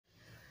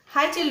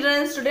Hi children,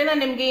 today ನಾನು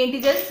ನಿಮಗೆ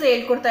integers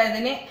ಹೇಳ್ಕೊಡ್ತಾ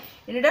ಇದ್ದೀನಿ.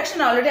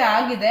 ಇಂಟ್ರೊಡಕ್ಷನ್ ಆಲ್ರೆಡಿ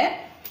ಆಗಿದೆ.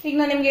 ಈಗ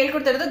ನಾನು ನಿಮಗೆ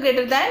ಹೇಳ್ಕೊಡ್ತಾ ಇರೋದು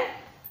greater than,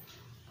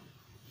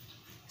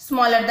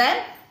 smaller than,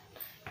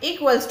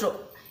 equals to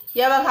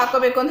ಯಾವಾಗ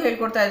ಹಾಕೋಬೇಕು ಅಂತ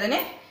ಹೇಳ್ಕೊಡ್ತಾ ಇದ್ದೀನಿ.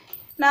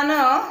 ನಾನು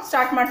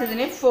ಸ್ಟಾರ್ಟ್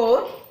ಮಾಡ್ತಿದ್ದೀನಿ.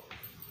 4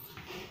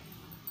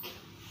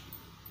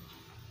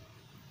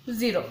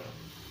 0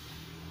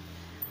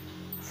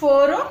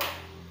 4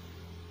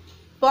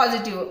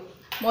 ಪಾಸಿಟಿವ್.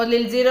 ಮೊದಲು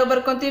ಇಲ್ಲಿ 0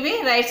 ಬರ್ಕೊಂತೀವಿ.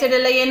 ರೈಟ್ ಸೈಡ್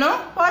ಎಲ್ಲ ಏನು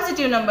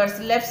ಪಾಸಿಟಿವ್ ನಂಬರ್ಸ್,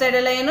 ಲೆಫ್ಟ್ ಸೈಡ್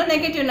ಎಲ್ಲ ಏನು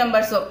ನೆಗೆಟಿವ್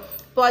ನಂಬರ್ಸು.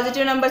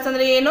 ಪಾಸಿಟಿವ್ ನಂಬರ್ಸ್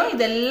ಅಂದರೆ ಏನು,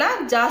 ಇದೆಲ್ಲ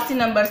ಜಾಸ್ತಿ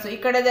ನಂಬರ್ಸು, ಈ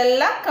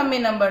ಕಡೆದೆಲ್ಲ ಕಮ್ಮಿ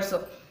ನಂಬರ್ಸು.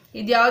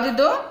 ಇದು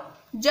ಯಾವುದಿದು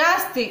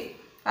ಜಾಸ್ತಿ,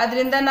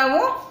 ಅದರಿಂದ ನಾವು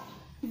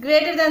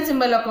ಗ್ರೇಟರ್ ದ್ಯಾನ್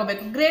ಸಿಂಬಲ್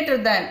ಹಾಕೋಬೇಕು. Greater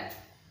than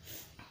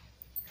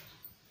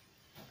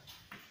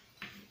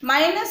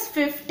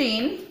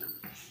 -15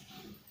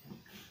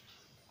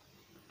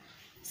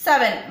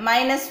 7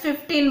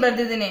 -15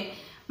 ಬರ್ದಿದ್ದೀನಿ.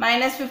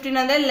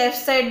 -15 ಅಂದರೆ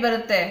ಲೆಫ್ಟ್ ಸೈಡ್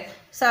ಬರುತ್ತೆ.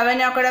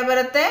 7 ಯಾವ ಕಡೆ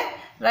ಬರುತ್ತೆ,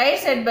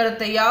 ರೈಟ್ ಸೈಡ್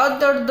ಬರುತ್ತೆ. ಯಾವ್ದು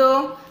ದೊಡ್ಡದು,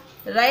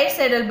 ರೈಟ್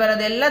ಸೈಡಲ್ಲಿ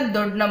ಬರೋದೆಲ್ಲ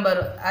ದೊಡ್ಡ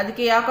ನಂಬರು.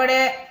 ಅದಕ್ಕೆ ಯಾವ ಕಡೆ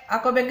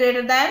ಹಾಕೋಬೇಕು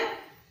ಗ್ರೇಟರ್ ದ್ಯಾನ್.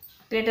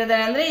 ಗ್ರೇಟರ್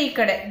ದ್ಯಾನ್ ಅಂದರೆ ಈ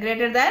ಕಡೆ,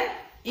 ಗ್ರೇಟರ್ ದ್ಯಾನ್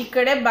ಈ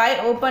ಕಡೆ ಬಾಯ್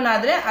ಓಪನ್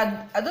ಆದರೆ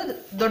ಅದು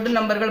ದೊಡ್ಡ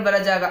ನಂಬರ್ಗಳು ಬರೋ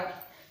ಜಾಗ.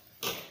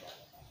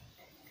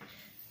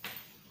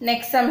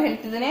 ನೆಕ್ಸ್ಟ್ ಸಮ್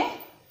ಹೇಳ್ತಿದ್ದೀನಿ.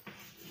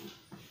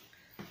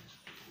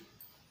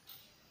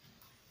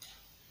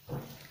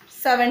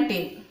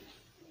 17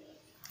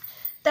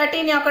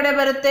 13 ಯಾವ ಕಡೆ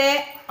ಬರುತ್ತೆ,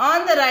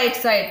 ಆನ್ ದ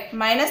ರೈಟ್ ಸೈಡ್.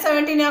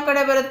 -17 ಯಾವ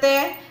ಕಡೆ ಬರುತ್ತೆ,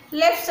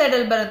 ಲೆಫ್ಟ್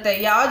ಸೈಡಲ್ಲಿ ಬರುತ್ತೆ.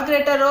 ಯಾವ್ದು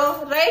ಗ್ರೇಟರು,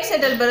 ರೈಟ್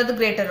ಸೈಡಲ್ಲಿ ಬರೋದು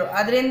ಗ್ರೇಟರು.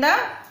 ಅದರಿಂದ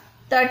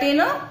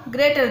 13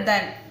 ಗ್ರೇಟರ್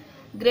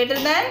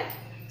ದ್ಯಾನ್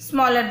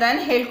ಸ್ಮಾಲರ್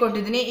ದ್ಯಾನ್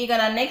ಹೇಳ್ಕೊಟ್ಟಿದ್ದೀನಿ. ಈಗ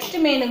ನಾನು ನೆಕ್ಸ್ಟ್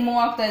ಮೇನಿಗೆ ಮೂವ್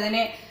ಆಗ್ತಾ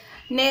ಇದ್ದೀನಿ.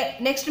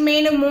 ನೆಕ್ಸ್ಟ್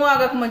ಮೇನಿಗೆ ಮೂವ್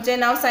ಆಗೋಕ್ಕೆ ಮುಂಚೆ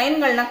ನಾವು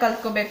ಸೈನ್ಗಳನ್ನ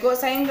ಕಲ್ತ್ಕೋಬೇಕು.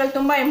 ಸೈನ್ಗಳು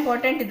ತುಂಬ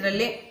ಇಂಪಾರ್ಟೆಂಟ್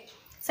ಇದರಲ್ಲಿ.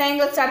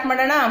 ಸೈನ್ಗಳು ಸ್ಟಾರ್ಟ್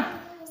ಮಾಡೋಣ.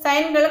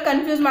 ಸೈನ್ಗಳು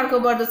ಕನ್ಫ್ಯೂಸ್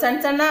ಮಾಡ್ಕೋಬಾರ್ದು,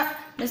 ಸಣ್ಣ ಸಣ್ಣ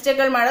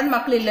ಮಿಸ್ಟೇಕ್ಗಳು ಮಾಡೋದು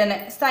ಮಕ್ಕಳು ಇಲ್ಲೇ.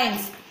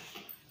 ಸೈನ್ಸ್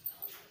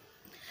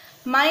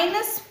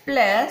ಮೈನಸ್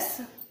ಪ್ಲಸ್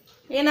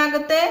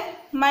ಏನಾಗುತ್ತೆ,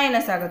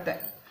 ಮೈನಸ್ ಆಗುತ್ತೆ.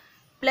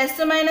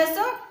 ಪ್ಲಸ್ಸು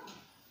ಮೈನಸ್ಸು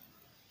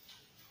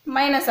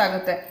ಮೈನಸ್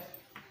ಆಗುತ್ತೆ.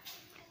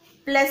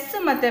 ಪ್ಲಸ್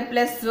ಮತ್ತು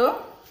ಪ್ಲಸ್ಸು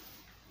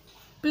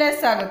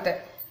ಪ್ಲಸ್ ಆಗುತ್ತೆ.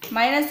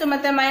 ಮೈನಸ್ಸು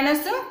ಮತ್ತು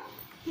ಮೈನಸ್ಸು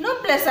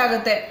ಪ್ಲಸ್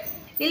ಆಗುತ್ತೆ.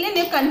 ಇಲ್ಲಿ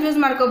ನೀವು ಕನ್ಫ್ಯೂಸ್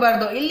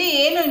ಮಾಡ್ಕೋಬಾರ್ದು. ಇಲ್ಲಿ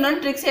ಏನು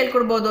ಇನ್ನೊಂದು ಟ್ರಿಕ್ಸ್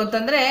ಹೇಳ್ಕೊಡ್ಬೋದು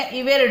ಅಂತಂದರೆ,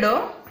 ಇವೆರಡು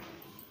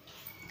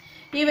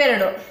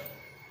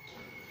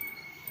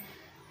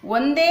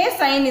ಒಂದೇ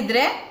ಸೈನ್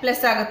ಇದ್ದರೆ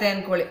ಪ್ಲಸ್ ಆಗುತ್ತೆ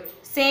ಅಂದ್ಕೊಳ್ಳಿ.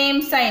 ಸೇಮ್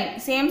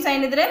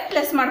ಸೈನ್ ಇದ್ದರೆ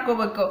ಪ್ಲಸ್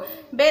ಮಾಡ್ಕೋಬೇಕು.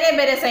 ಬೇರೆ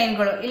ಬೇರೆ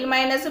ಸೈನ್ಗಳು, ಇಲ್ಲಿ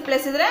ಮೈನಸ್ಸು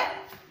ಪ್ಲಸ್ ಇದ್ದರೆ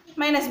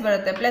ಮೈನಸ್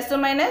ಬರುತ್ತೆ, ಪ್ಲಸ್ಸು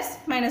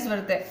ಮೈನಸ್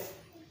ಬರುತ್ತೆ.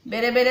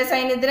 ಬೇರೆ ಬೇರೆ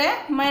ಸೈನ್ ಇದ್ದರೆ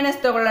ಮೈನಸ್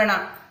ತೊಗೊಳ್ಳೋಣ.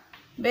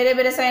 ಬೇರೆ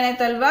ಬೇರೆ ಸೈನ್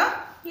ಆಯ್ತಲ್ವಾ,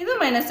 ಇದು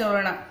ಮೈನಸ್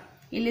ತೊಗೊಳ್ಳೋಣ.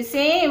 ಇಲ್ಲಿ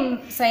ಸೇಮ್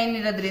ಸೈನ್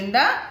ಇರೋದ್ರಿಂದ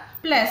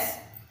ಪ್ಲಸ್,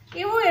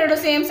 ಇವು ಎರಡು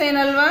ಸೇಮ್ ಸೈನ್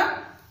ಅಲ್ವಾ,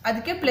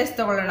 ಅದಕ್ಕೆ ಪ್ಲಸ್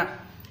ತೊಗೊಳ್ಳೋಣ.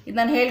 ಇದು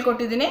ನಾನು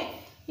ಹೇಳ್ಕೊಟ್ಟಿದ್ದೀನಿ.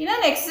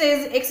 ಇನ್ನೊಂದು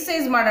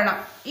ಎಕ್ಸಸೈಸ್ ಮಾಡೋಣ.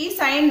 ಈ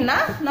ಸೈನ್ನ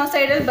ನಾವು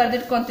ಸೈಡಲ್ಲಿ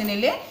ಬರೆದಿಟ್ಕೊತೀನಿ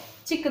ಇಲ್ಲಿ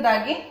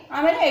ಚಿಕ್ಕದಾಗಿ.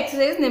 ಆಮೇಲೆ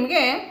ಎಕ್ಸಸೈಸ್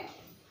ನಿಮಗೆ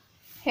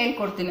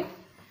ಹೇಳ್ಕೊಡ್ತೀನಿ.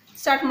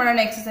 ಸ್ಟಾರ್ಟ್ ಮಾಡೋಣ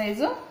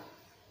ಎಕ್ಸಸೈಸು.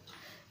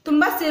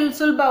 ತುಂಬ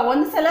ಸುಲಭ.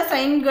 ಒಂದು ಸಲ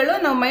ಸೈನ್ಗಳು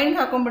ನಾವು ಮೈಂಡ್ಗೆ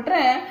ಹಾಕೊಂಡ್ಬಿಟ್ರೆ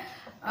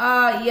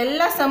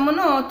ಎಲ್ಲ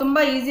ಸಮ್ಮನ್ನು ತುಂಬ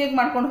ಈಸಿಯಾಗಿ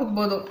ಮಾಡ್ಕೊಂಡು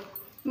ಹೋಗ್ಬೋದು.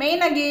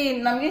 ಮೇಯ್ನಾಗಿ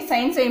ನಮಗೆ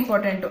ಸೈನ್ಸೇ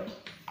ಇಂಪಾರ್ಟೆಂಟು.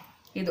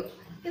 ಇದು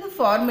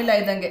ಫಾರ್ಮುಲಾ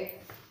ಇದ್ದಂಗೆ.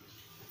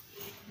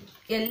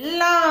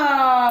 ಎಲ್ಲ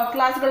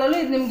ಕ್ಲಾಸ್ಗಳಲ್ಲೂ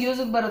ಇದು ನಿಮ್ಗೆ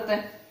ಯೂಸಿಗೆ ಬರುತ್ತೆ.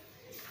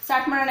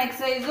 ಸ್ಟಾರ್ಟ್ ಮಾಡೋಣ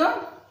exercise.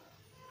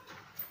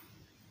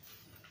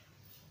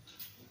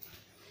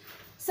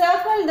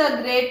 Circle the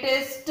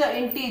greatest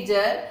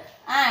integer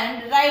and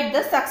write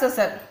the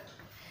successor.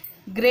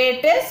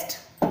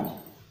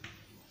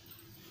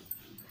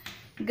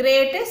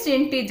 Greatest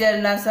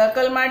ಇಂಟೀಜರ್ನ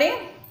circle ಮಾಡಿ.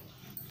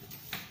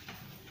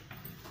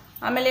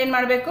 ಆಮೇಲೆ ಏನು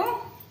ಮಾಡಬೇಕು,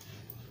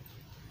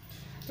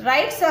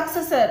 ರೈಟ್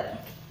ಸಕ್ಸೆಸರ್.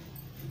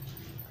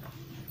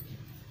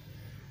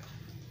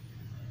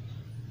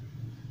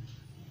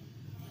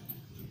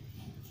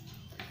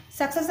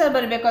 ಸಕ್ಸೆಸರ್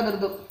ಬರಬೇಕು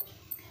ಅದ್ರದ್ದು.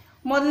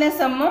 ಮೊದಲನೇ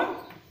ಸಮ್ಮು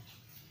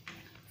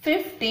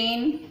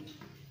 15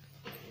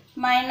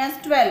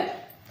 -12.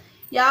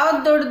 ಯಾವ್ದು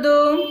ದೊಡ್ಡದು,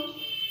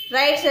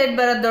 ರೈಟ್ ಸೈಡ್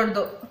ಬರೋದು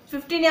ದೊಡ್ಡದು.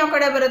 15 ಯಾವ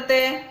ಕಡೆ ಬರುತ್ತೆ,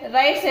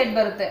 ರೈಟ್ ಸೈಡ್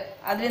ಬರುತ್ತೆ.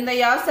 ಅದರಿಂದ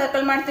ಯಾವ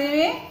ಸರ್ಕಲ್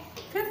ಮಾಡ್ತೀವಿ,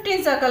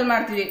 15 ಸರ್ಕಲ್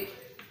ಮಾಡ್ತೀವಿ.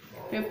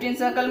 15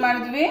 ಸರ್ಕಲ್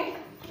ಮಾಡಿದ್ವಿ.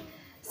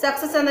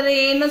 ಸಕ್ಸೆಸರ್ ಅಂದರೆ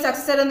ಏನು,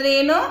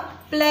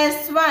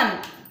 +1.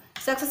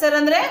 ಸಕ್ಸೆಸರ್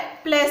ಅಂದರೆ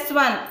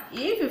 +1.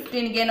 ಈ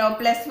 15ಗೆ ನಾವು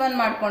 +1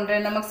 ಮಾಡಿಕೊಂಡ್ರೆ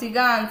ನಮಗೆ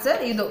ಸಿಗೋ ಆನ್ಸರ್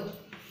ಇದು.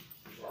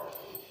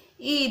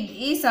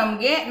 ಈ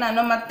ಸಮ್ಗೆ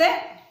ನಾನು ಮತ್ತೆ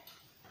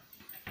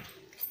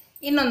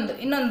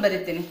ಇನ್ನೊಂದು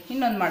ಬರಿತೀನಿ.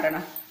 ಇನ್ನೊಂದು ಮಾಡೋಣ.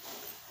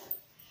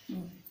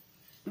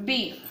 B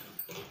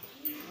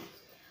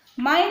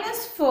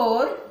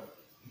 -4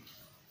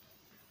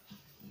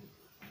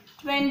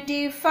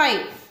 25.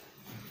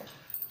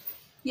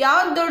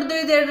 ಯಾವ್ದು ದೊಡ್ಡದು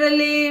ಇದೆ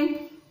ಎರಡರಲ್ಲಿ,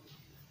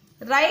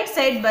 ರೈಟ್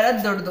ಸೈಡ್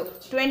ಬರೋದು ದೊಡ್ಡದು.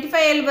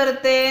 25 ಎಲ್ಲಿ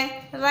ಬರುತ್ತೆ,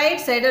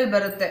 ರೈಟ್ ಸೈಡಲ್ಲಿ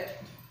ಬರುತ್ತೆ.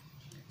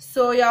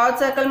 ಸೊ ಯಾವ್ದು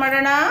ಸರ್ಕಲ್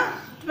ಮಾಡೋಣ,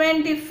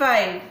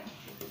 25.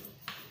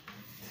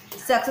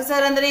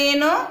 ಸಕ್ಸೆಸರ್ ಅಂದರೆ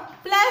ಏನು,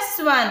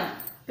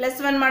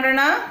 +1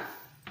 ಮಾಡೋಣ.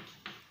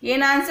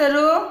 ಏನು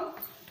ಆನ್ಸರು,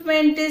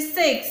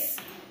 26.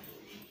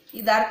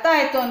 ಇದು ಅರ್ಥ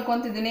ಆಯಿತು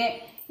ಅಂದ್ಕೊತಿದ್ದೀನಿ.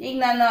 ಈಗ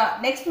ನಾನು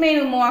ನೆಕ್ಸ್ಟ್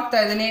ಮೇನಿಗೆ ಮೂವ್ ಆಗ್ತಾ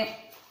ಇದ್ದೀನಿ.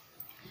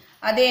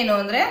 ಅದೇನು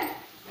ಅಂದರೆ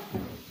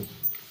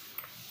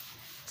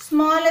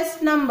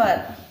ಸ್ಮಾಲೆಸ್ಟ್ ನಂಬರ್.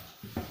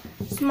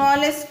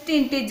 ಸ್ಮಾಲೆಸ್ಟ್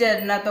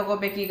ಇಂಟಿಜರ್ನ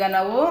ತಗೋಬೇಕೀಗ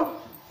ನಾವು.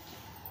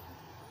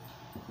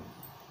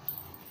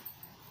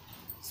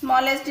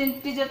 ಸ್ಮಾಲೆಸ್ಟ್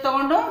ಇಂಟಿಜರ್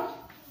ತಗೊಂಡು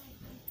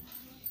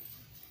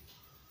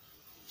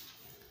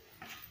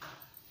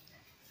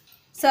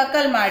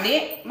ಸರ್ಕಲ್ ಮಾಡಿ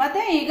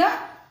ಮತ್ತೆ ಈಗ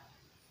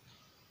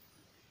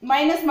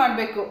ಮೈನಸ್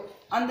ಮಾಡಬೇಕು.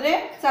 ಅಂದರೆ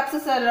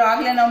ಸಕ್ಸೆಸರ್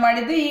ಆಗಲೇ ನಾವು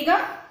ಮಾಡಿದ್ದು, ಈಗ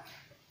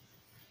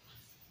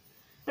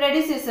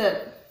ಪ್ರೆಡಿಸೆಸರ್.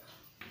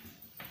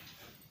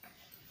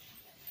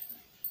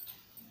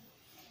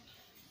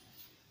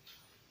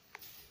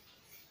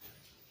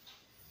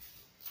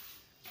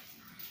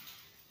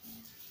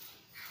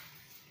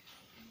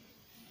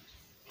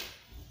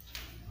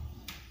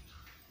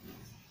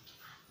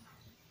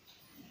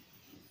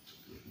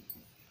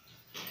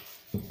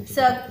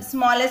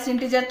 ಸ್ಮಾಲೆಸ್ಟ್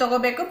ಇಂಟಿಜರ್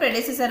ತಗೋಬೇಕು.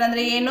 ಪ್ರೆಡಿಸೆಸರ್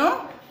ಅಂದರೆ ಏನು?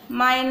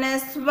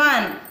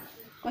 -1.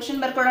 ಕ್ವಶನ್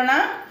ಬರ್ಕೊಳ್ಳೋಣ.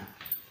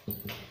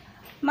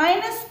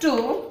 -2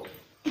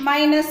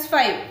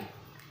 -5.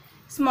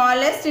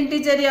 ಸ್ಮಾಲೆಸ್ಟ್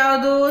ಇಂಟಿಜರ್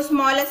ಯಾವುದು?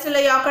 ಸ್ಮಾಲೆಸ್ಟ್ ಎಲ್ಲ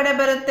ಯಾವ ಕಡೆ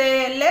ಬರುತ್ತೆ?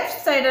 ಲೆಫ್ಟ್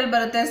ಸೈಡಲ್ಲಿ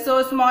ಬರುತ್ತೆ. ಸೊ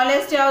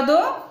ಸ್ಮಾಲೆಸ್ಟ್ ಯಾವುದು?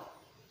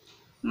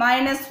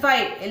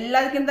 -5.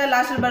 ಎಲ್ಲದಕ್ಕಿಂತ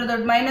ಲಾಸ್ಟಲ್ಲಿ ಬರೋದು.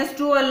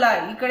 -2 ಅಲ್ಲ,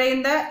 ಈ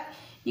ಕಡೆಯಿಂದ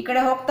ಈ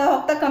ಕಡೆ ಹೋಗ್ತಾ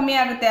ಹೋಗ್ತಾ ಕಮ್ಮಿ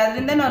ಆಗುತ್ತೆ.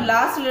 ಅದರಿಂದ ನಾವು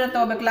ಲಾಸ್ಟಲ್ಲಿ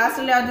ತಗೋಬೇಕು.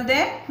 ಲಾಸ್ಟಲ್ಲಿ ಯಾವುದಿದೆ?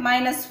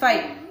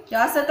 -5.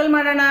 ಯಾವ ಸರ್ಕಲ್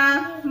ಮಾಡೋಣ?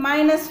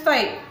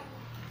 -5.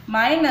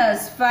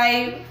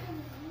 -5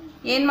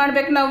 ಏನು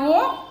ಮಾಡ್ಬೇಕು ನಾವು?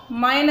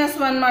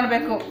 -1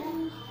 ಮಾಡಬೇಕು.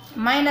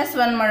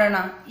 -1 ಮಾಡೋಣ.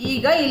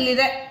 ಈಗ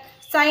ಇಲ್ಲಿದೆ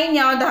ಸೈನ್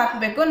ಯಾವುದು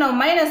ಹಾಕಬೇಕು? ನಾವು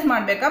ಮೈನಸ್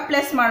ಮಾಡಬೇಕಾ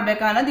ಪ್ಲಸ್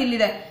ಮಾಡಬೇಕಾ ಅನ್ನೋದು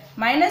ಇಲ್ಲಿದೆ.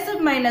 ಮೈನಸ್ಸು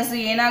ಮೈನಸ್ಸು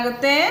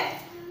ಏನಾಗುತ್ತೆ?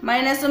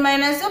 ಮೈನಸ್ಸು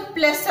ಮೈನಸ್ಸು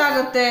ಪ್ಲಸ್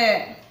ಆಗುತ್ತೆ.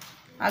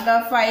 ಆಗ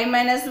 5 -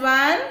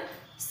 1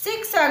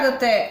 6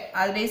 ಆಗುತ್ತೆ.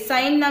 ಆದರೆ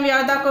ಸೈನ್ ನಾವು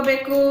ಯಾವ್ದು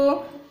ಹಾಕೋಬೇಕು?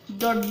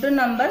 ದೊಡ್ಡ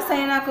ನಂಬರ್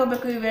ಸೈನ್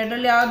ಹಾಕೋಬೇಕು.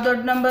 ಇವೆರಡರಲ್ಲಿ ಯಾವ್ದು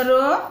ದೊಡ್ಡ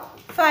ನಂಬರು?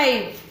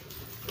 5.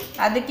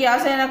 ಅದಕ್ಕೆ ಯಾವ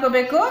ಸೈನ್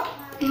ಹಾಕೋಬೇಕು?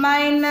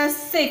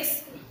 -6.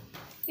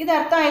 ಇದು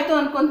ಅರ್ಥ ಆಯಿತು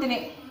ಅಂದ್ಕೊತೀನಿ.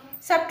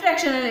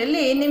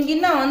 ಸಬ್ಟ್ರಾಕ್ಷನಲ್ಲಿ ನಿಮ್ಗೆ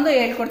ಇನ್ನೂ ಒಂದು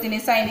ಹೇಳ್ಕೊಡ್ತೀನಿ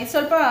ಸೈನ್. ಇದು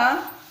ಸ್ವಲ್ಪ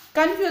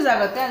ಕನ್ಫ್ಯೂಸ್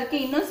ಆಗುತ್ತೆ, ಅದಕ್ಕೆ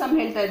ಇನ್ನೊಂದು ಸಮ್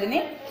ಹೇಳ್ತಾ ಇದ್ದೀನಿ.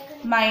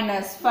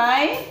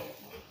 -5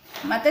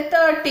 ಮತ್ತು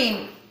 13.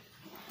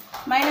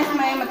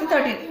 -5 ಮತ್ತು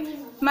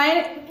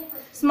 13.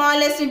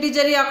 ಸ್ಮಾಲೆಸ್ಟ್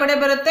ಇಂಟಿಜರ್ ಯಾವ ಕಡೆ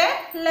ಬರುತ್ತೆ?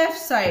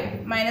 Left side.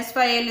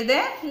 -5 ಎಲ್ಲಿದೆ?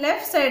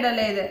 ಲೆಫ್ಟ್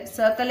ಸೈಡಲ್ಲೇ ಇದೆ.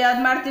 ಸರ್ಕಲ್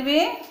ಯಾವ್ದು ಮಾಡ್ತೀವಿ?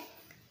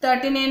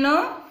 13 ಏನು?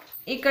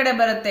 ಈ ಕಡೆ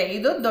ಬರುತ್ತೆ.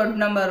 ಇದು ದೊಡ್ಡ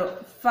ನಂಬರು.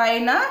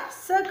 5ನ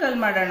ಸರ್ಕಲ್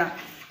ಮಾಡೋಣ.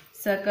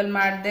 ಸರ್ಕಲ್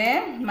ಮಾಡಿದೆ.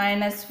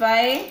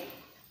 -5.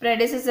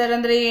 ಪ್ರೆಡಿಸೆಸರ್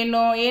ಅಂದರೆ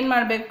ಏನು? ಏನು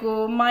ಮಾಡಬೇಕು?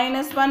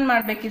 -1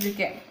 ಮಾಡಬೇಕು.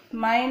 ಇದಕ್ಕೆ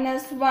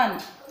 -1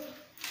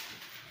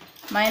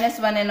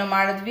 ಏನೋ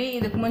ಮಾಡಿದ್ವಿ.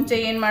 ಇದಕ್ಕೆ ಮುಂಚೆ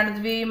ಏನು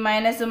ಮಾಡಿದ್ವಿ?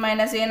 ಮೈನಸ್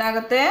ಮೈನಸ್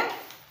ಏನಾಗುತ್ತೆ?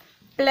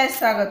 ಪ್ಲಸ್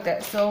ಆಗುತ್ತೆ.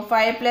 ಸೊ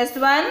 5 +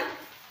 1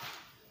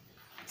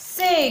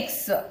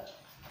 6.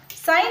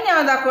 ಸೈನ್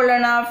ಯಾವ್ದು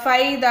ಹಾಕೊಳ್ಳೋಣ?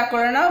 5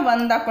 ಹಾಕೊಳ್ಳೋಣ,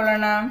 1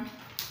 ಹಾಕೊಳ್ಳೋಣ.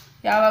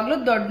 ಯಾವಾಗಲೂ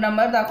ದೊಡ್ಡ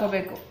ನಂಬರ್ದು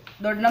ಹಾಕೋಬೇಕು.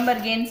 ದೊಡ್ಡ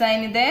ನಂಬರ್ಗೆ ಏನು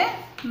ಸೈನ್ ಇದೆ?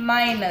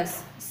 ಮೈನಸ್.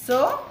 So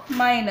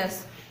minus.